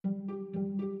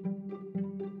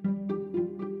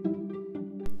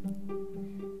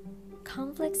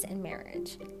Conflicts in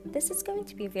marriage. This is going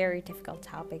to be a very difficult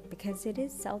topic because it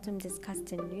is seldom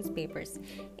discussed in newspapers,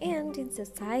 and in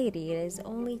society it is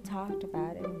only talked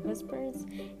about in whispers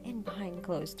and behind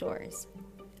closed doors.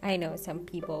 I know some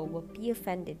people will be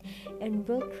offended and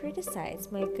will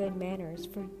criticize my good manners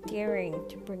for daring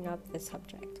to bring up the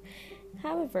subject.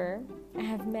 However, I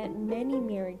have met many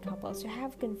married couples who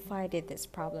have confided this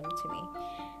problem to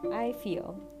me. I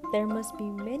feel there must be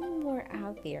many more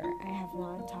out there I have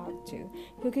not talked to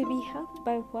who could be helped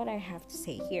by what I have to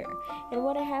say here. And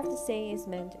what I have to say is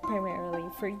meant primarily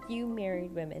for you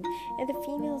married women and the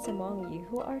females among you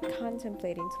who are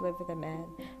contemplating to live with a man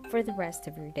for the rest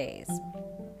of your days.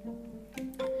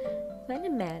 When a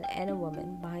man and a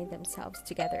woman bind themselves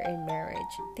together in marriage,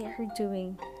 they are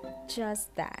doing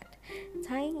just that,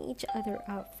 tying each other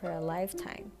up for a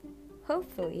lifetime.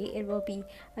 Hopefully, it will be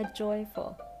a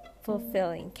joyful,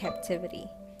 fulfilling captivity.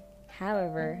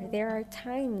 However, there are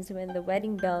times when the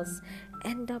wedding bells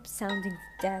end up sounding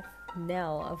the death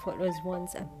knell of what was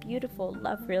once a beautiful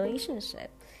love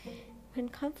relationship. When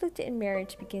conflict in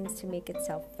marriage begins to make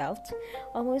itself felt,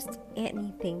 almost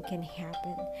anything can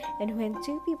happen. And when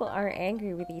two people are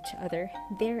angry with each other,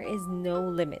 there is no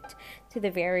limit to the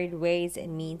varied ways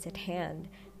and means at hand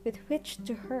with which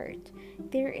to hurt.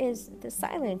 There is the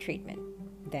silent treatment.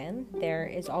 Then there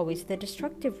is always the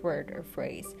destructive word or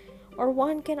phrase. Or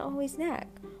one can always nag.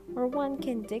 Or one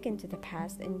can dig into the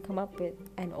past and come up with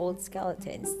an old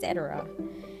skeleton, etc.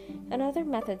 Another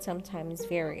method, sometimes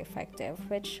very effective,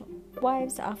 which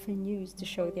wives often use to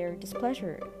show their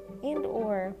displeasure and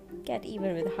or get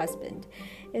even with the husband,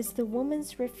 is the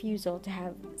woman's refusal to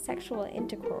have sexual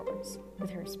intercourse with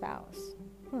her spouse.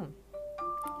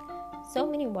 So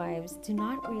many wives do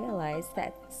not realize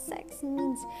that sex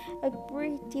means a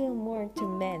great deal more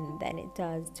to men than it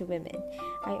does to women.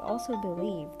 I also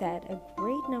believe that a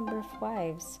great number of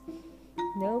wives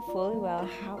know fully well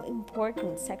how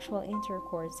important sexual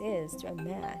intercourse is to a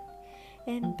man.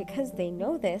 And because they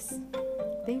know this,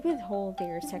 they withhold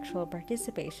their sexual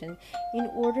participation in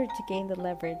order to gain the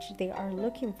leverage they are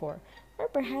looking for, or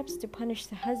perhaps to punish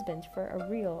the husband for a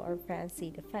real or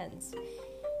fancied offense.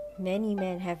 Many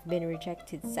men have been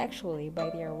rejected sexually by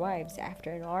their wives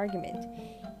after an argument.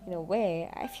 In a way,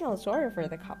 I feel sorry for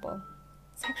the couple.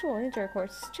 Sexual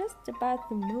intercourse is just about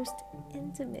the most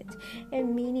intimate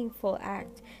and meaningful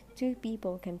act two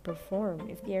people can perform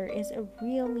if there is a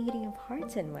real meeting of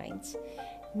hearts and minds.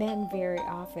 Men very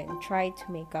often try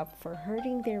to make up for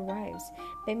hurting their wives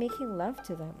by making love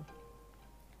to them.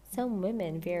 Some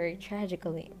women very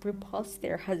tragically repulse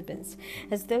their husbands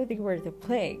as though they were the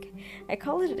plague. I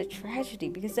call it a tragedy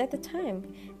because at the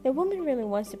time, the woman really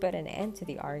wants to put an end to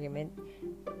the argument.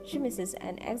 She misses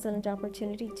an excellent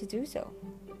opportunity to do so.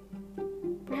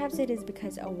 Perhaps it is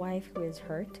because a wife who is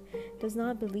hurt does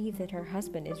not believe that her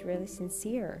husband is really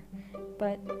sincere,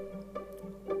 but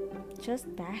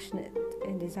just passionate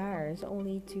and desires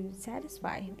only to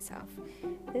satisfy himself.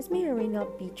 This may or may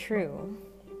not be true.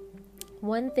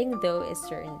 One thing, though, is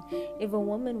certain. If a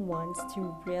woman wants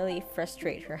to really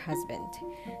frustrate her husband,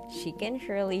 she can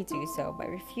surely do so by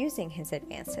refusing his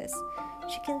advances.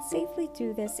 She can safely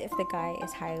do this if the guy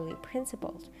is highly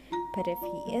principled, but if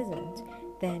he isn't,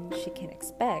 then she can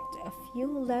expect a few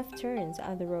left turns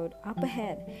on the road up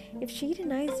ahead if she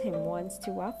denies him once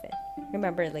too often.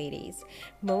 Remember, ladies,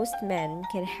 most men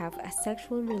can have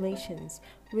sexual relations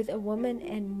with a woman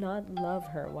and not love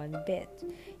her one bit.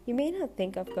 You may not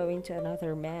think of going to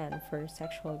another man for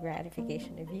sexual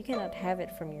gratification if you cannot have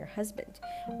it from your husband.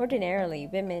 Ordinarily,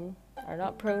 women are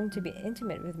not prone to be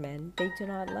intimate with men they do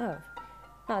not love.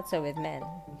 Not so with men.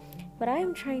 What I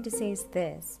am trying to say is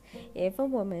this: if a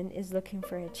woman is looking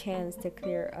for a chance to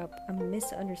clear up a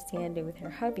misunderstanding with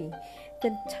her hubby,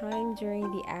 the time during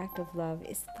the act of love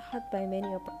is thought by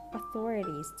many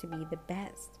authorities to be the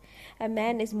best. A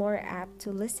man is more apt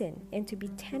to listen and to be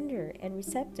tender and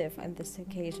receptive on this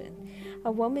occasion.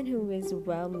 A woman who is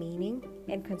well-meaning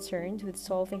and concerned with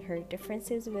solving her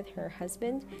differences with her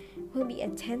husband will be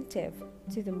attentive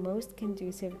to the most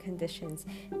conducive conditions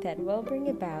that will bring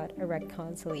about a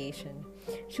reconciliation.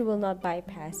 She will not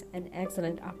bypass an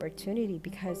excellent opportunity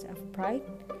because of pride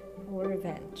or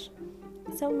revenge.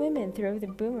 Some women throw the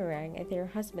boomerang at their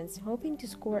husbands hoping to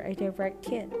score a direct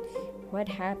hit. What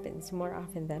happens more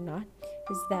often than not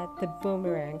is that the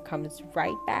boomerang comes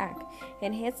right back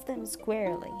and hits them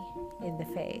squarely in the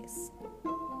face.